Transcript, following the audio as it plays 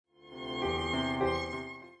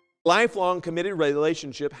lifelong committed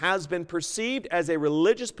relationship has been perceived as a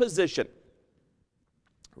religious position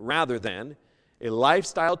rather than a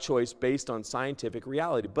lifestyle choice based on scientific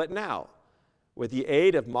reality. But now, with the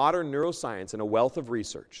aid of modern neuroscience and a wealth of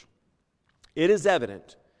research, it is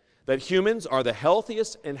evident that humans are the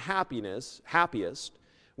healthiest and happiest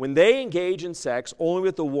when they engage in sex only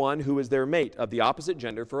with the one who is their mate of the opposite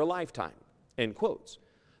gender for a lifetime. End quotes.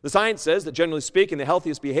 The science says that generally speaking, the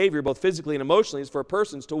healthiest behavior, both physically and emotionally, is for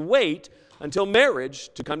persons to wait until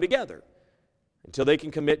marriage to come together, until they can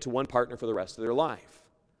commit to one partner for the rest of their life.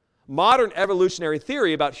 Modern evolutionary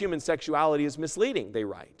theory about human sexuality is misleading, they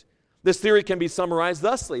write. This theory can be summarized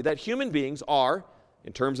thusly, that human beings are,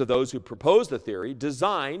 in terms of those who propose the theory,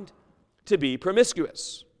 designed to be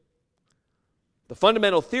promiscuous. The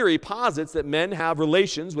fundamental theory posits that men have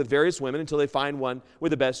relations with various women until they find one with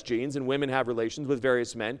the best genes, and women have relations with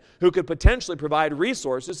various men who could potentially provide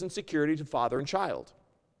resources and security to father and child.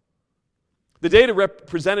 The data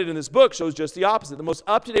represented in this book shows just the opposite. The most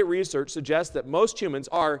up-to-date research suggests that most humans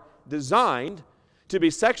are designed to be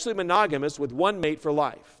sexually monogamous with one mate for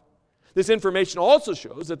life. This information also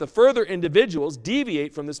shows that the further individuals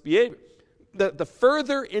deviate from this behavior,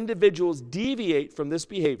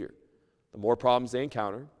 the more problems they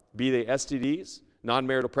encounter, be they STDs,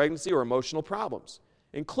 non-marital pregnancy, or emotional problems,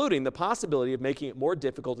 including the possibility of making it more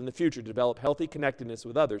difficult in the future to develop healthy connectedness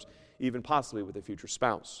with others, even possibly with a future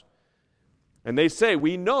spouse. And they say,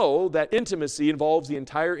 we know that intimacy involves the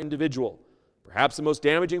entire individual. Perhaps the most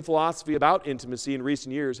damaging philosophy about intimacy in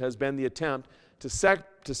recent years has been the attempt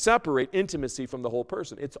to separate intimacy from the whole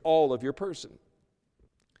person. It's all of your person.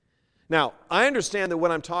 Now, I understand that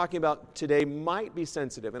what I'm talking about today might be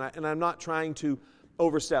sensitive, and I'm not trying to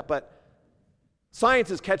overstep, but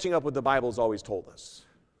science is catching up with the Bible has always told us.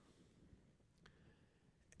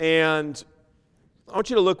 And I want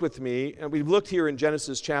you to look with me, and we've looked here in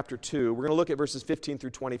Genesis chapter 2. We're going to look at verses 15 through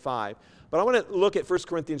 25. But I want to look at 1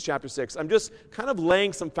 Corinthians chapter 6. I'm just kind of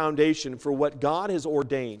laying some foundation for what God has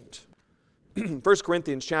ordained. 1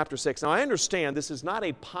 Corinthians chapter 6. Now, I understand this is not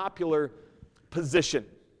a popular position,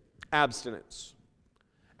 abstinence.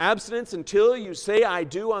 Abstinence until you say I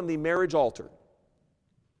do on the marriage altar.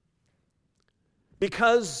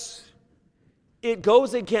 Because it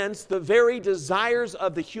goes against the very desires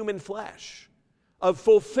of the human flesh, of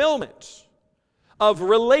fulfillment, of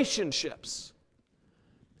relationships.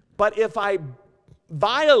 But if I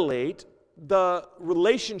violate the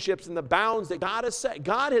relationships and the bounds that God has set,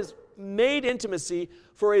 God has made intimacy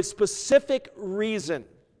for a specific reason.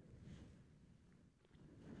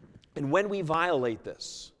 And when we violate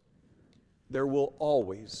this, there will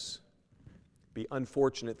always be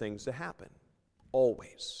unfortunate things to happen.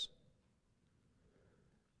 Always.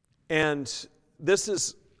 And this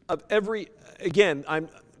is of every, again, the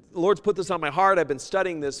Lord's put this on my heart. I've been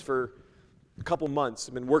studying this for a couple months.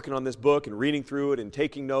 I've been working on this book and reading through it and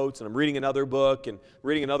taking notes, and I'm reading another book and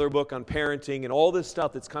reading another book on parenting and all this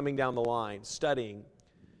stuff that's coming down the line, studying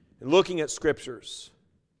and looking at scriptures.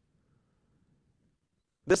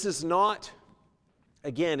 This is not,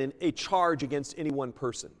 again, a charge against any one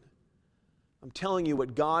person. I'm telling you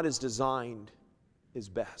what God has designed is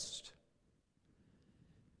best.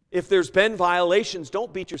 If there's been violations,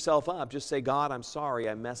 don't beat yourself up. Just say, God, I'm sorry,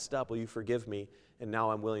 I messed up. Will you forgive me? And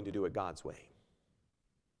now I'm willing to do it God's way.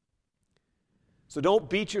 So don't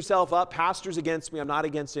beat yourself up. Pastor's against me. I'm not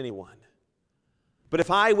against anyone. But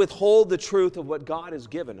if I withhold the truth of what God has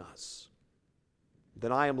given us,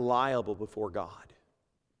 then I am liable before God.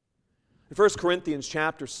 In 1 Corinthians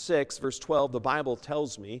chapter 6, verse 12, the Bible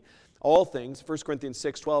tells me all things, 1 Corinthians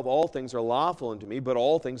 6:12, all things are lawful unto me, but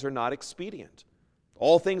all things are not expedient.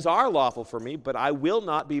 All things are lawful for me, but I will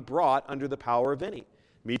not be brought under the power of any.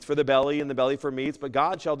 Meats for the belly, and the belly for meats, but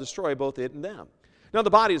God shall destroy both it and them. Now the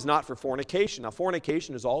body is not for fornication. Now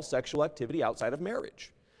fornication is all sexual activity outside of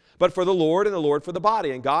marriage. But for the Lord, and the Lord for the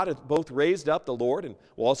body. And God hath both raised up the Lord, and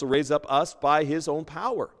will also raise up us by his own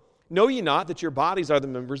power. Know ye not that your bodies are the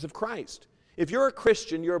members of Christ? If you're a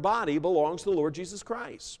Christian, your body belongs to the Lord Jesus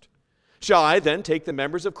Christ. Shall I then take the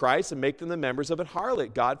members of Christ and make them the members of an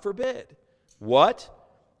harlot? God forbid. What?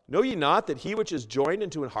 Know ye not that he which is joined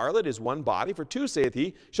into an harlot is one body? For two, saith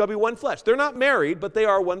he, shall be one flesh. They're not married, but they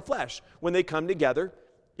are one flesh when they come together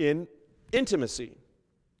in intimacy.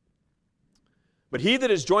 But he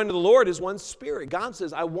that is joined to the Lord is one spirit. God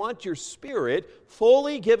says, I want your spirit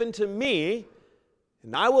fully given to me,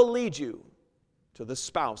 and I will lead you to the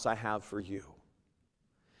spouse I have for you.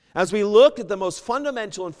 As we look at the most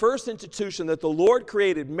fundamental and first institution that the Lord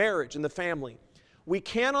created, marriage and the family, we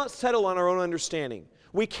cannot settle on our own understanding.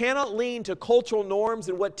 We cannot lean to cultural norms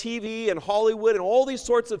and what TV and Hollywood and all these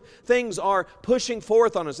sorts of things are pushing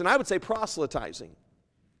forth on us. And I would say proselytizing.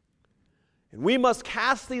 And we must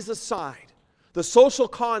cast these aside, the social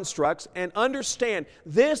constructs, and understand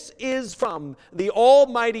this is from the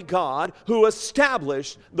Almighty God who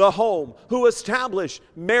established the home, who established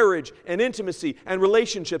marriage and intimacy and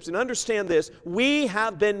relationships. And understand this, we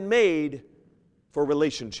have been made for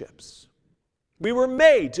relationships. We were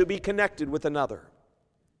made to be connected with another.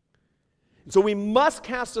 And so we must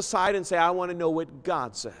cast aside and say, I want to know what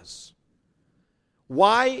God says.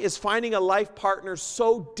 Why is finding a life partner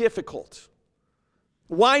so difficult?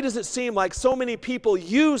 Why does it seem like so many people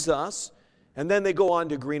use us and then they go on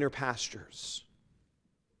to greener pastures?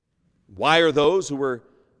 Why are those who were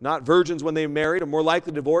not virgins when they married are more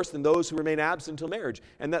likely to divorce than those who remain absent until marriage?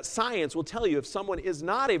 And that science will tell you if someone is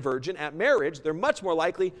not a virgin at marriage, they're much more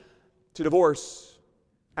likely to divorce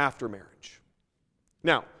after marriage.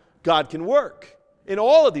 Now, God can work in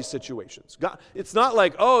all of these situations. God, it's not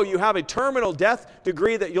like, oh, you have a terminal death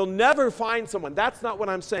degree that you'll never find someone. That's not what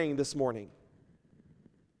I'm saying this morning.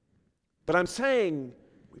 But I'm saying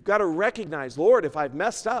we've got to recognize, Lord, if I've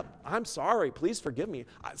messed up, I'm sorry. Please forgive me.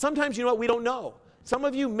 Sometimes, you know what, we don't know. Some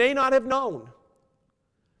of you may not have known.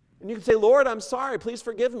 And you can say, Lord, I'm sorry. Please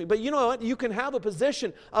forgive me. But you know what? You can have a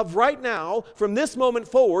position of right now, from this moment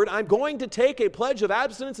forward, I'm going to take a pledge of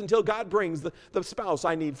abstinence until God brings the spouse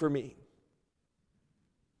I need for me.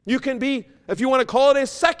 You can be, if you want to call it, a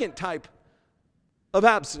second type of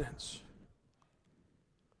abstinence.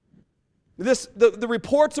 The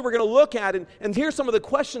reports that we're going to look at, and here's some of the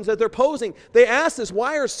questions that they're posing. They ask this,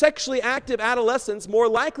 why are sexually active adolescents more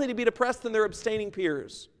likely to be depressed than their abstaining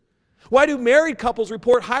peers? Why do married couples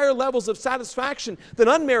report higher levels of satisfaction than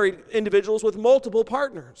unmarried individuals with multiple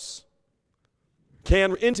partners?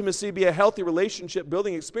 Can intimacy be a healthy relationship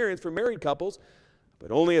building experience for married couples, but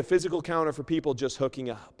only a physical counter for people just hooking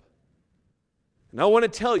up? And I want to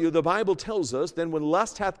tell you, the Bible tells us, then when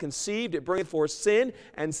lust hath conceived, it bringeth forth sin,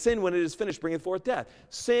 and sin, when it is finished, bringeth forth death.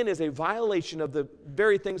 Sin is a violation of the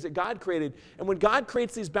very things that God created. And when God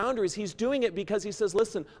creates these boundaries, He's doing it because He says,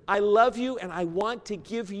 listen, I love you and I want to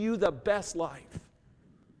give you the best life.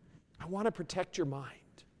 I want to protect your mind.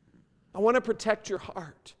 I want to protect your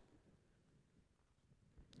heart.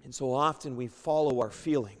 And so often we follow our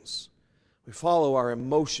feelings. We follow our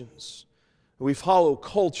emotions. We follow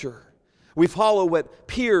culture. We follow what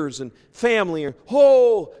peers and family are.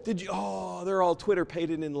 They're all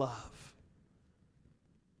Twitter-pated in love.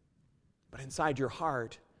 But inside your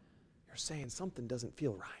heart, you're saying something doesn't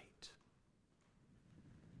feel right.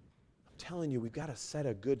 I'm telling you, we've got to set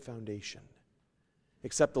a good foundation.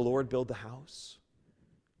 Except the Lord build the house.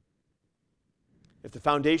 If the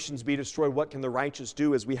foundations be destroyed, what can the righteous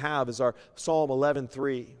do? As we have, as our Psalm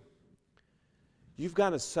 11:3. You've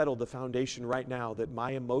got to settle the foundation right now that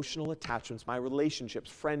my emotional attachments, my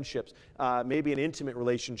relationships, friendships, maybe an intimate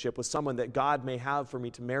relationship with someone that God may have for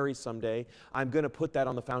me to marry someday, I'm going to put that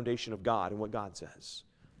on the foundation of God and what God says.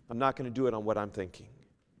 I'm not going to do it on what I'm thinking.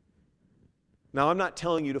 Now, I'm not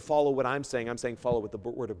telling you to follow what I'm saying follow what the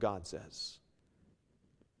Word of God says.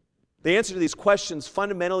 The answer to these questions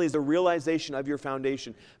fundamentally is the realization of your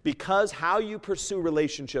foundation. Because how you pursue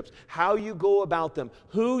relationships, how you go about them,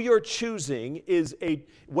 who you're choosing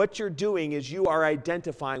what you're doing is you are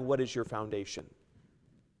identifying what is your foundation.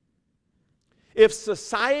 If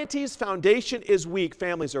society's foundation is weak,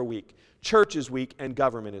 families are weak, church is weak, and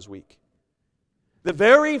government is weak. The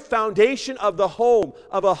very foundation of the home,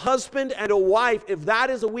 of a husband and a wife, if that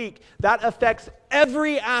is weak, that affects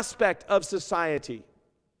every aspect of society.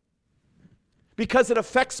 Because it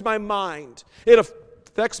affects my mind. It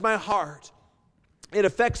affects my heart. It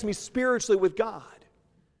affects me spiritually with God.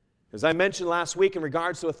 As I mentioned last week in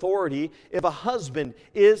regards to authority, if a husband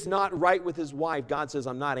is not right with his wife, God says,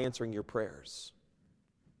 I'm not answering your prayers.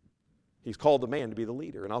 He's called the man to be the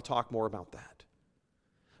leader, and I'll talk more about that.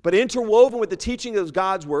 But interwoven with the teaching of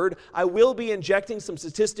God's Word, I will be injecting some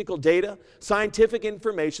statistical data, scientific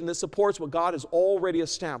information that supports what God has already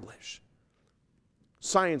established.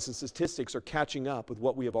 Science and statistics are catching up with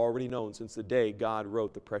what we have already known since the day God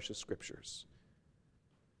wrote the precious Scriptures.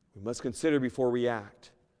 We must consider before we act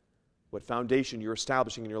what foundation you're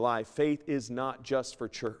establishing in your life. Faith is not just for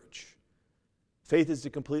church. Faith is to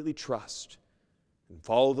completely trust and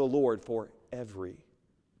follow the Lord for every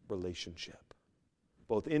relationship,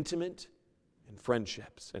 both intimate and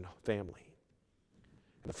friendships and family.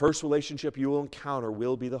 And the first relationship you will encounter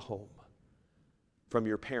will be the home from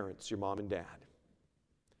your parents, your mom and dad.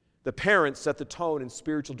 The parents set the tone and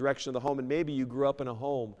spiritual direction of the home, and maybe you grew up in a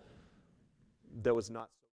home that was not